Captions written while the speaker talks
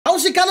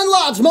How's it going,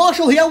 lads?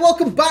 Marshall here.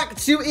 Welcome back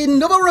to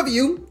another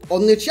review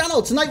on the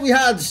channel. Tonight we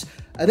had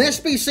an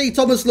SBC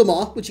Thomas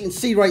Lemar, which you can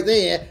see right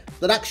there,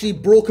 that actually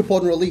broke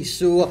upon release.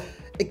 So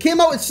it came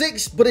out at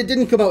 6, but it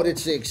didn't come out at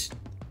 6.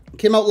 It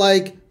came out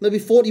like maybe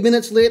 40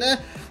 minutes later,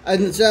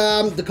 and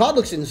the card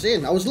looks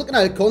insane. I was looking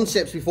at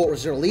concepts before it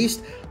was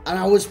released, and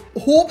I was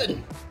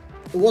hoping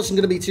it wasn't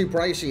going to be too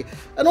pricey.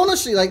 And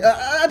honestly, like,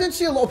 I did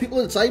see a lot of people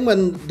at the time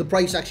when the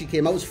price actually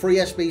came out. It was 3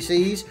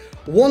 SBCs.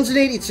 One's an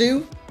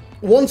 82,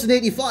 one's an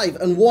 85,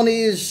 and one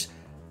is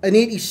an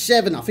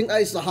 87. I think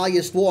that is the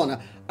highest one.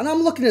 And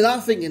I'm looking at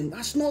that thinking,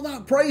 that's not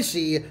that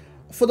pricey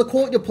for the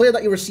quality of player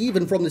that you're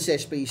receiving from this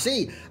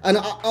SBC. And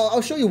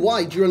I'll show you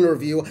why during the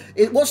review.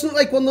 It wasn't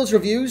like one of those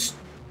reviews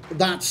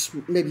that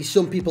maybe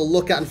some people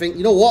look at and think,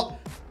 you know what,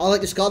 I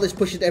like this card, let's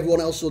push it to everyone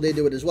else so they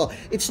do it as well.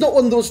 It's not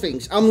one of those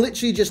things. I'm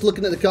literally just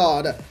looking at the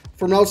card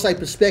from an outside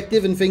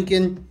perspective and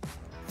thinking,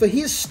 for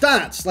his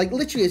stats, like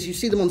literally as you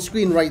see them on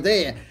screen right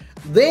there,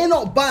 they're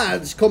not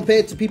bad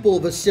compared to people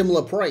of a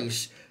similar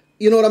price.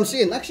 You know what I'm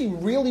saying? Actually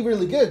really,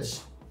 really good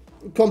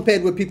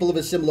compared with people of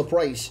a similar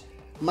price.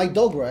 My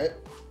dog, right,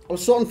 I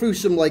was sorting through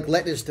some like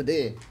letters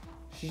today.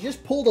 She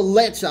just pulled a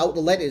letter out,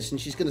 the letters,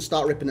 and she's going to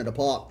start ripping it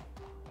apart.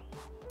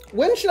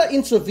 When should I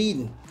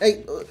intervene?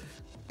 Hey,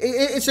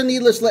 it's a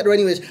needless letter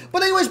anyways.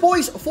 But anyways,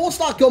 boys,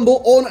 4-star combo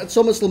on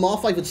Thomas Lemar,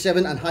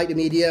 5'7", and height to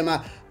medium.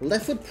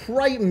 Left foot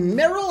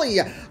primarily.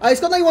 He's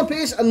got 91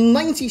 pace and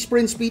 90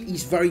 sprint speed.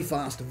 He's very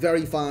fast,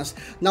 very fast.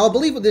 Now, I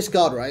believe with this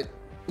card, right,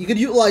 you could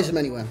utilize him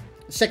anywhere.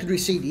 Secondary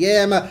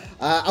CDM,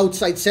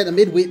 outside centre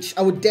mid, which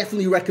I would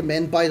definitely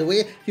recommend, by the way.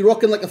 If you're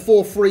rocking like a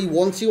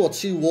 4-3-1-2 or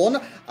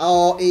 2-1,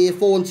 or a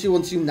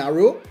 4-1-2-1-2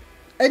 narrow,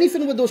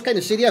 anything with those kind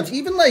of CDMs,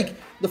 even like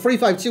the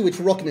 3-5-2, which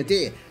we're rocking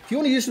today, if you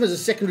want to use him as a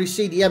secondary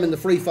CDM in the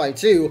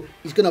 3-5-2,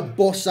 he's going to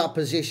boss that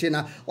position.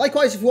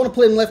 Likewise, if you want to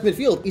play him left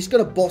midfield, he's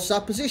going to boss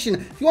that position.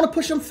 If you want to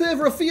push him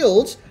further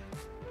afield,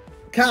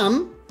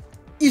 Cam,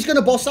 he's going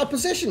to boss that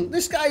position.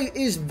 This guy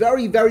is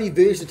very, very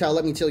versatile,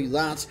 let me tell you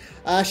that.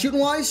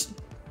 Shooting-wise,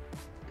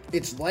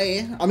 it's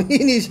there. I mean,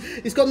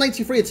 he's got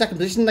 93 attacking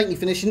position, 90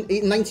 finishing,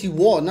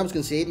 91. I was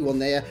going to say 81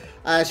 there.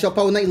 Shot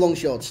power, 90 long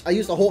shots. I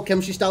used the Hawk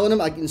chemistry style on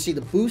him. I can see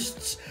the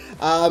boosts.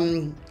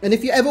 And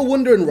if you're ever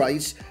wondering,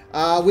 right,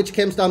 which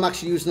chem style I'm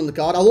actually using on the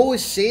card, I'll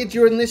always say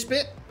during this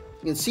bit,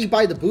 you can see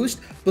by the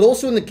boost, but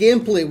also in the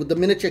gameplay with the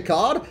miniature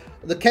card,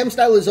 the chem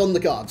style is on the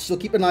card, so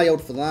keep an eye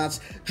out for that.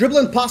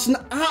 Dribbling, passing,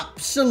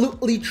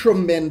 absolutely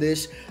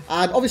tremendous.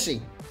 And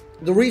obviously,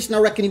 the reason I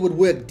reckon he would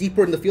work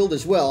deeper in the field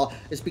as well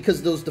is because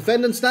of those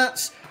defending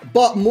stats,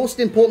 but most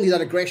importantly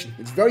that aggression.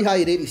 It's very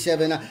high at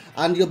 87,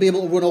 and you'll be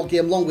able to run all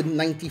game long with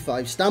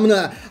 95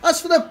 stamina. As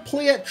for the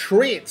player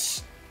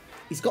traits,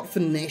 he's got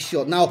finesse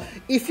shot. Now,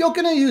 if you're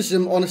going to use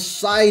him on a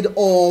side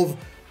of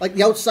like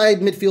the outside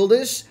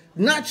midfielders,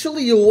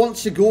 naturally you'll want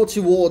to go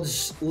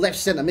towards left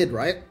centre mid,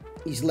 right?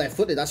 He's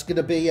left-footed. That's going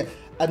to be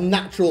a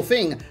natural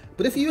thing.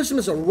 But if you use him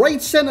as a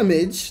right centre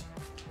mid,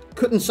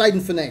 cut inside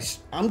and finesse.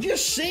 I'm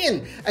just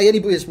saying. Hey,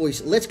 anyways,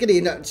 boys, let's get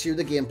into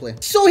the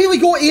gameplay. So here we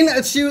go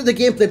into the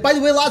gameplay. By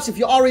the way, lads, if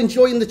you are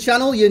enjoying the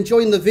channel, you're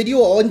enjoying the video,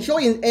 or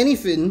enjoying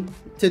anything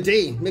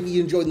today, maybe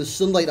you're enjoying the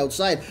sunlight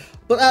outside,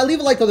 but leave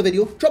a like on the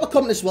video, drop a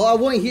comment as well. I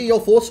want to hear your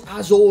thoughts,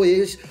 as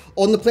always,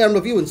 on the player I'm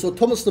reviewing. So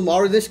Thomas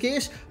Lemar in this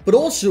case, but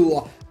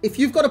also, if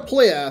you've got a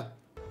player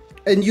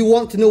and you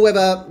want to know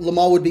whether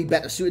Lemar would be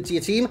better suited to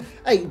your team,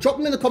 hey, drop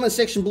them in the comment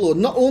section below.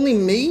 Not only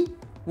me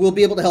will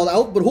be able to help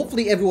out, but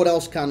hopefully everyone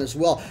else can as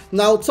well.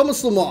 Now,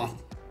 Thomas Lemar,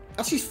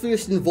 that's his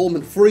first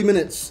involvement, 3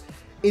 minutes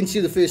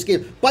into the first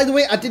game. By the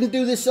way, I didn't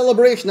do this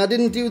celebration. I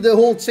didn't do the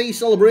whole T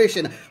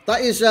celebration.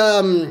 That is,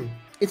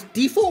 it's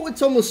default with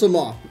Thomas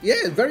Lemar.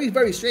 Yeah, very,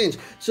 very strange.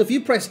 So if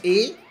you press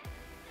A,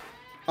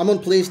 I'm on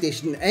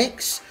PlayStation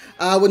X,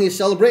 when you're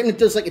celebrating, it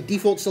does like a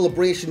default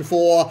celebration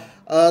for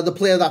the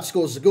player that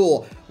scores the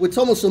goal. With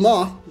Thomas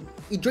Lemar,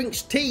 he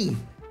drinks tea.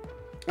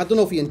 I don't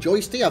know if he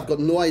enjoys tea, I've got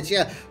no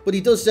idea. But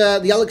he does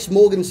the Alex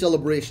Morgan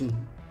celebration.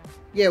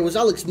 Yeah, it was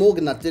Alex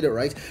Morgan that did it,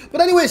 right?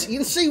 But anyways, you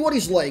can see what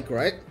he's like,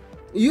 right?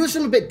 You use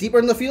him a bit deeper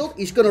in the field,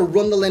 he's going to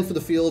run the length of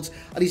the field,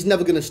 and he's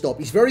never going to stop.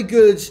 He's very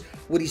good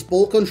with his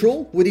ball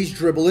control, with his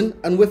dribbling,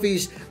 and with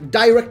his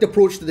direct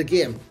approach to the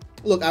game.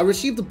 Look, I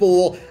received the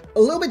ball a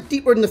little bit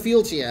deeper in the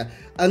field here,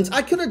 and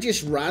I could have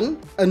just ran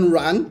and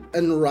ran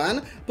and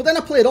ran, but then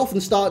I played off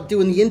and started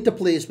doing the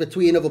interplays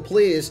between other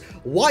players,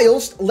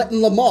 whilst letting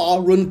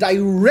Lemar run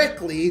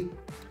directly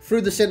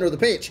through the centre of the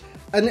pitch.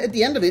 And at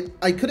the end of it,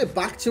 I cut it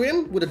back to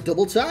him with a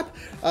double tap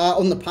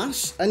on the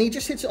pass, and he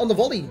just hits it on the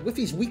volley with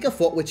his weaker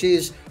foot, which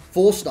is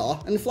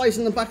 4-star, and flies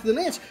in the back of the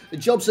net. The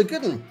job's a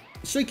good one.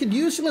 So you could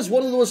use him as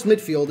one of those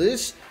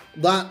midfielders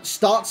that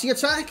starts the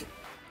attack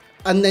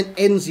and then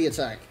ends the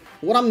attack.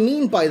 What I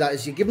mean by that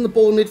is you give him the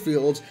ball in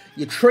midfield,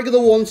 you trigger the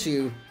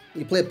 1-2,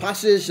 you play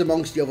passes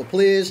amongst the other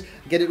players,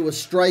 get it to a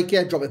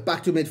striker, drop it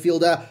back to a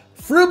midfielder,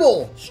 through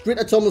ball, straight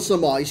to Thomas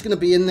Lemar. He's going to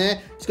be in there,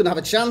 he's going to have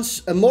a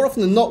chance, and more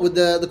often than not with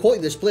the quality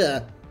of this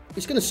player,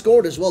 he's going to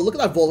score it as well. Look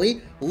at that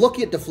volley,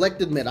 lucky it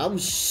deflected mid. I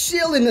was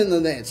sailing in the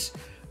net.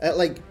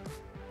 Like,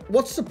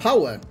 what's the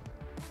power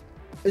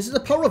This is the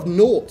power of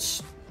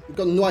notes. I've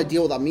got no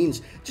idea what that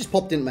means. Just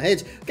popped into my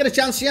head. Get a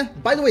chance here.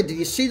 By the way, did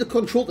you see the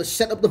control to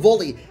set up the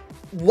volley?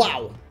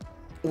 Wow.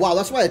 Wow,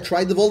 that's why I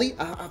tried the volley.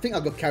 I think I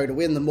got carried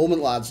away in the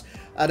moment, lads.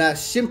 And I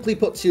simply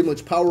put too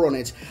much power on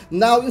it.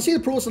 Now, you can see the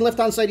pros on the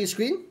left-hand side of your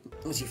screen.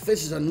 Let's see if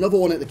this is another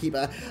one at the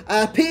keeper.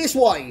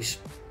 Pace-wise,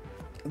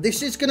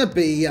 this is going to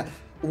be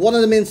one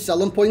of the main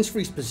selling points for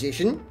his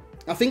position.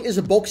 I think as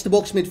a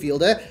box-to-box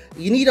midfielder,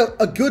 you need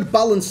a good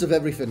balance of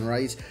everything,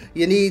 right?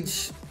 You need,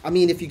 I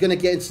mean, if you're going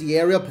to get into the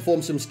area,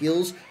 perform some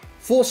skills,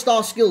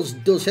 4-star skills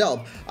does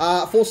help.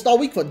 4-star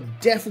weak foot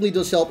definitely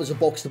does help as a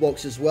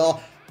box-to-box as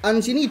well.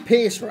 And you need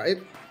pace, right?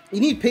 You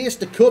need pace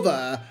to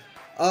cover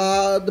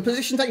the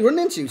position that you run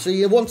into. So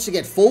you want to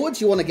get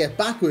forwards, you want to get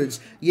backwards,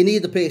 you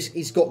need the pace,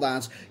 he's got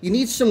that. You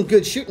need some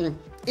good shooting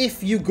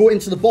if you go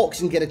into the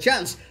box and get a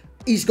chance.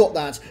 He's got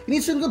that. You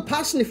need some good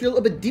passing if you're a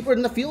little bit deeper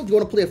in the field. You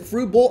want to play a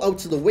through ball out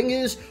to the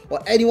wingers or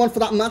anyone for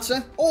that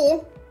matter.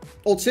 Or,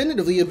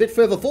 alternatively, a bit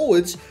further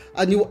forwards.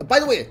 And you,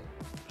 by the way,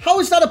 how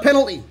is that a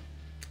penalty?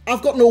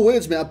 I've got no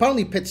words, man.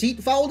 Apparently, Petit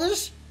fouled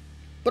us.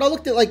 But I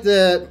looked at, like,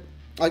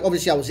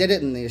 obviously, I was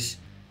editing this.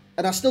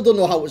 And I still don't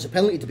know how it was a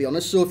penalty, to be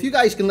honest. So if you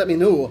guys can let me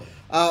know,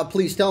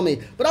 please tell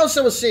me. But as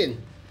I was saying,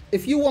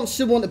 if you want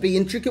someone to be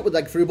intricate with,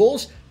 like, through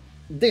balls,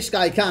 this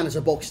guy can as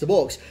a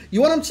box-to-box.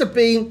 You want him to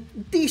be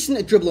decent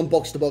at dribbling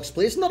box-to-box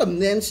plays. Not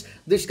immense.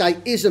 This guy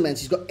is immense.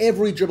 He's got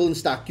every dribbling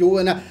stack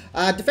going.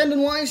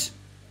 Defending-wise,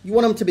 you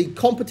want him to be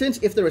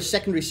competent if they're a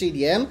secondary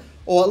CDM,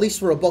 or at least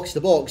for a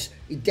box-to-box.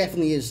 He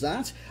definitely is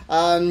that.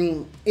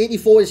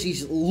 84 is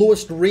his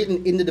lowest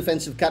rating in the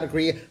defensive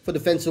category for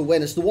defensive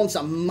awareness. The ones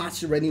that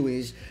matter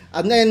anyways.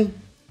 And then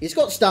he's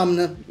got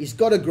stamina, he's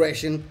got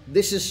aggression.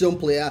 This is some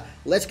player.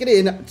 Let's get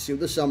into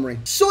the summary.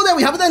 So there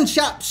we have it then,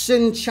 chaps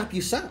and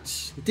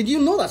chapusats. Did you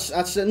know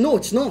that's no,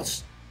 it's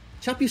not.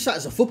 Chapusat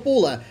is a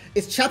footballer.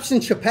 It's chaps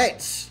and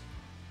chapettes.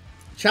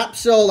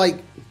 Chaps are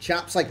like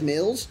chaps like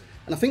males,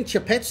 and I think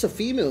chapettes are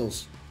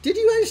females. Did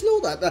you guys know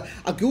that?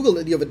 I googled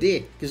it the other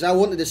day because I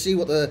wanted to see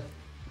what the...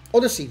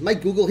 Honestly, my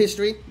Google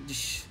history,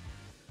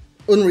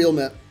 unreal,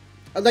 mate.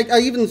 I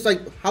even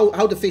like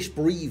how do fish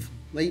breathe.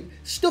 Like,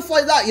 stuff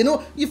like that, you know?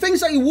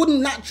 Things that you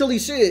wouldn't naturally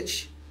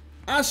search.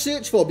 I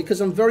search for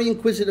because I'm very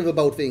inquisitive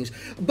about things.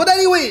 But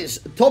anyways,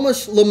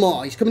 Thomas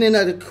Lemar, he's coming in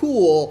at a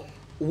cool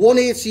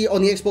 180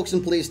 on the Xbox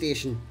and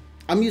PlayStation.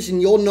 I'm using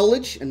your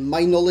knowledge and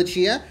my knowledge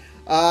here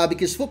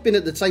because Footbin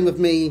at the time of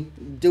me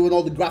doing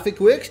all the graphic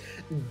works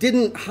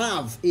didn't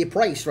have a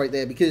price right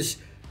there because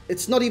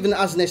it's not even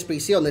as an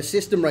SBC on their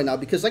system right now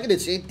because, like I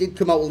did say, it did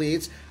come out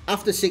late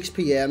after 6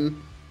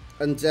 PM.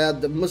 And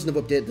they mustn't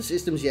have updated the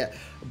systems yet.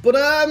 But,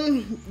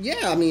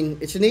 yeah, I mean,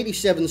 it's an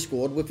 87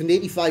 scored with an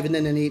 85 and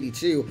then an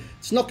 82.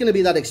 It's not going to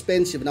be that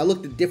expensive. And I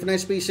looked at different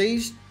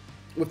SBCs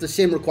with the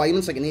same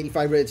requirements, like an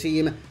 85 rated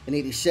team, an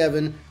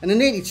 87, and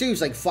an 82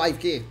 is like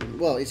 5k.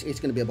 Well, it's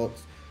going to be about...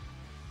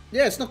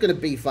 Yeah, it's not going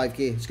to be 5k.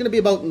 It's going to be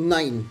about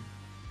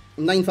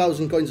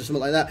 9,000 coins or something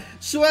like that.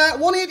 So,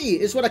 180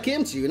 is what I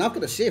came to. And I've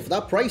got to say, for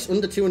that price,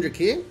 under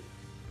 200k...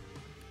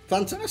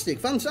 Fantastic,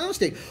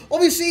 fantastic.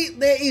 Obviously,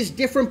 there is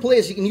different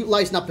players you can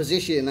utilize in that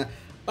position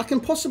that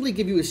can possibly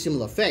give you a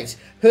similar effect.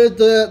 Heard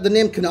the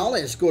name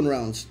Canales going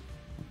around.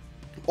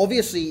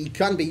 Obviously, he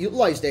can be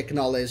utilized there,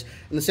 Canales,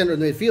 in the center of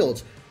the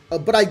midfield.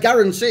 But I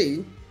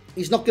guarantee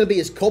he's not going to be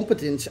as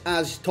competent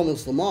as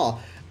Thomas Lemar.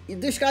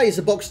 This guy is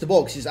a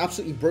box-to-box. He's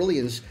absolutely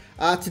brilliant.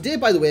 Today,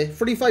 by the way,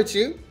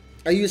 352,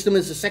 I used him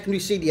as a secondary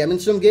CDM in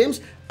some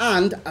games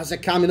and as a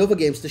cam in other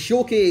games to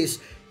showcase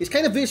his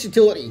kind of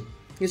versatility.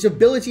 His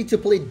ability to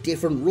play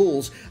different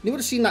roles. And you would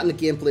have seen that in the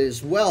gameplay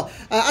as well.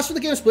 As for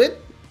the games played,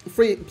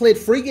 played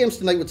 3 games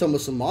tonight with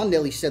Thomas Lemar.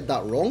 Nearly said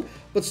that wrong.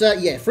 But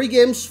yeah, 3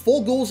 games,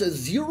 4 goals,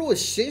 0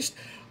 assists.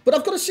 But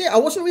I've got to say, I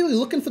wasn't really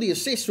looking for the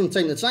assists from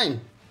time to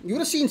time. You would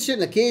have seen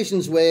certain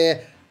occasions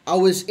where I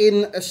was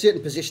in a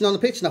certain position on the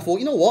pitch and I thought,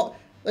 you know what?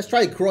 Let's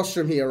try a cross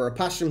from here or a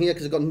pass from here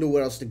because I've got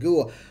nowhere else to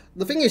go.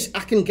 The thing is, I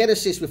can get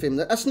assists with him.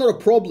 That's not a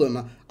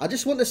problem. I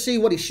just want to see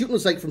what his shooting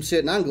was like from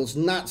certain angles.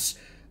 And that's...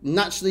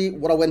 naturally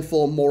what I went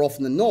for more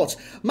often than not.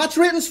 Match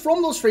ratings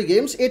from those 3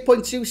 games,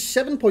 8.2,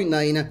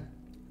 7.9,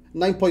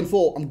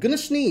 9.4. I'm going to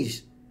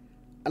sneeze.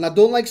 And I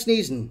don't like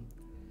sneezing.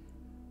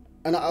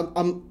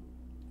 And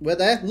we're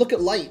there. Look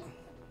at light.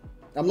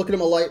 I'm looking at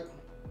my light.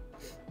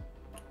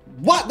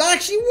 What? That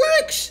actually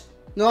works!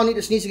 No, I need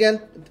to sneeze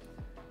again.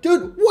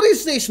 Dude, what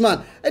is this,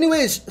 man?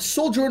 Anyways,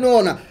 soldiering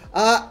on.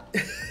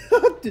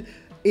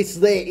 It's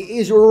there. It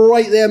is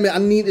right there, mate. I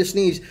need to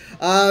sneeze.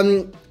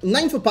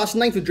 9 for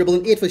passing, 9 for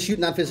dribbling, 8 for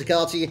shooting and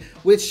physicality,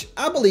 which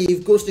I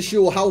believe goes to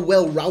show how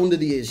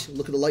well-rounded he is.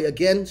 Look at the light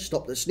again.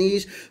 Stop the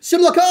sneeze.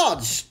 Similar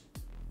cards.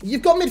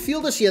 You've got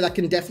midfielders here that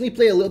can definitely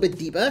play a little bit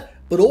deeper,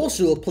 but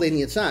also play in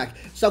the attack.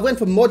 So I went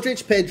for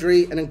Modric,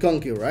 Pedri, and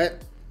Enquiries, right?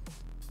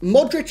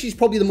 Modric is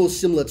probably the most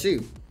similar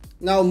too.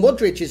 Now,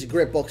 Modric is a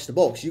great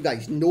box-to-box. You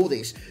guys know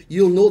this.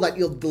 You'll know that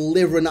he'll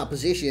deliver in that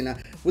position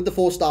with the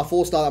 4-star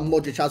that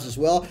Modric has as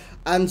well.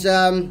 And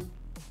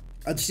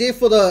I'd say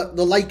for the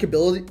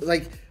likability,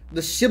 like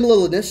the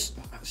similarness,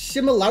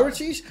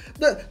 similarities.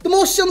 The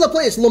most similar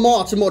player is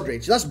Lemar to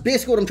Modric. That's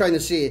basically what I'm trying to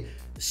say.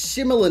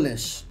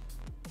 Similarness.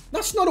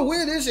 That's not a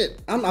word, is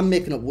it? I'm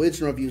making up words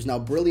in reviews now.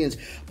 Brilliant.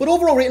 But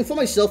overall rating for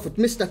myself with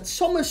Mr.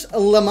 Thomas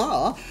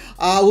Lemar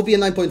will be a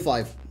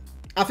 9.5.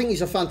 I think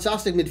he's a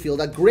fantastic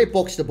midfielder, great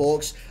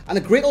box-to-box, and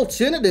a great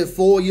alternative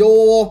for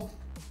your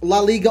La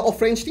Liga or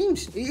French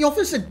teams. He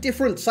offers a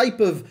different type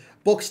of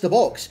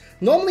box-to-box.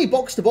 Normally,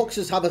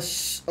 box-to-boxes have a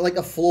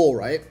flaw,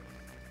 right?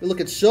 You look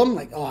at some,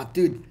 like, oh,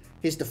 dude,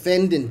 his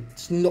defending,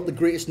 it's not the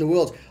greatest in the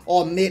world.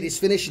 Oh, mate, his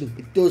finishing,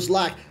 it does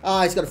lack.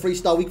 Ah, he's got a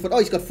 3-star weak foot. Oh,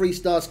 he's got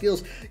 3-star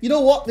skills. You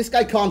know what? This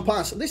guy can't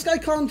pass. This guy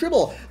can't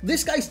dribble.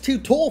 This guy's too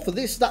tall for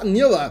this, that, and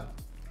the other.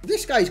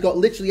 This guy's got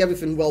literally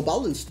everything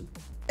well-balanced.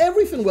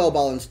 Everything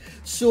well-balanced.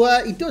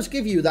 So, he does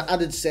give you that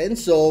added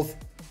sense of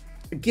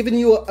giving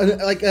you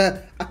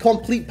a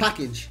complete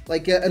package.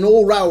 Like an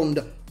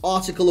all-round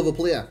article of a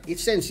player.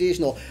 It's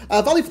sensational.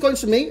 Value for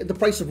coins for me at the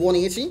price of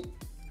 180.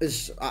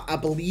 I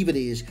believe it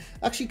is.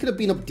 Actually, could have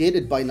been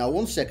updated by now.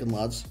 1 second,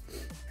 lads.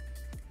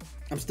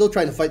 I'm still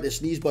trying to fight this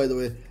sneeze, by the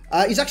way.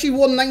 He's actually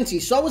 190,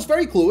 so I was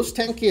very close.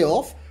 10k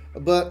off,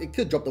 but it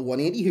could drop to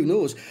 180. Who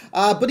knows?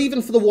 But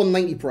even for the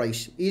 190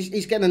 price,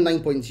 he's getting a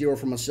 9.0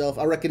 from myself.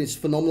 I reckon it's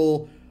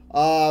phenomenal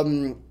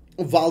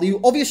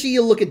value. Obviously,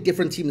 you'll look at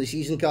different Team of the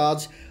Season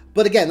cards,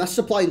 but again, that's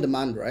supply and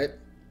demand, right?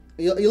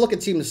 You look at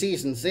Team of the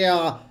Seasons, they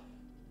are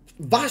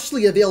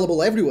vastly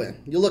available everywhere.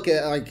 You look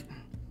at, like,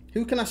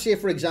 who can I say,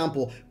 for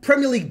example?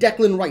 Premier League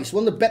Declan Rice,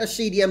 one of the better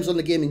CDMs on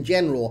the game in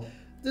general.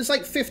 There's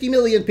like 50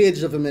 million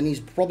pages of him, and he's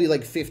probably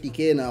like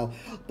 50k now.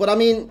 But I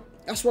mean,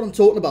 that's what I'm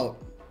talking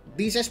about.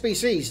 These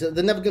SBCs,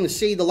 they're never going to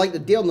see the light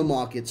of day on the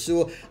market.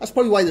 So that's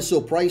probably why they're so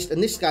priced.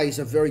 And this guy is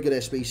a very good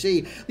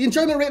SBC. The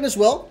enjoyment rating as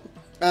well,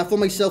 for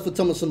myself with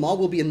Thomas Lemar,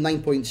 will be a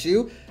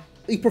 9.2.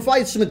 He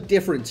provides something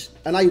different,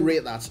 and I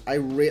rate that. I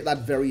rate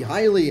that very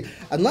highly.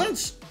 And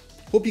that's...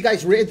 Hope you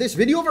guys rated this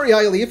video very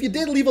highly. If you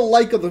did, leave a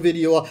like on the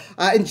video.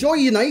 Enjoy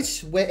your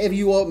night, wherever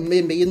you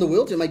may be in the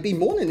world. It might be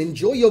morning.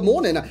 Enjoy your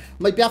morning. It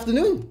might be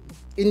afternoon.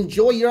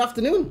 Enjoy your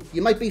afternoon.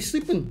 You might be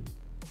sleeping.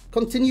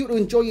 Continue to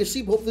enjoy your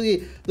sleep.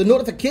 Hopefully, the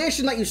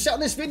notification that you set on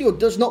this video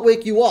does not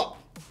wake you up.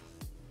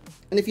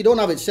 And if you don't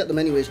have it, set them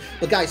anyways.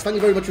 But guys, thank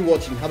you very much for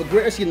watching. Have a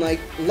great rest of your night.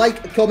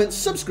 Like, comment,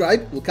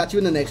 subscribe. We'll catch you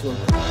in the next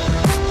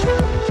one.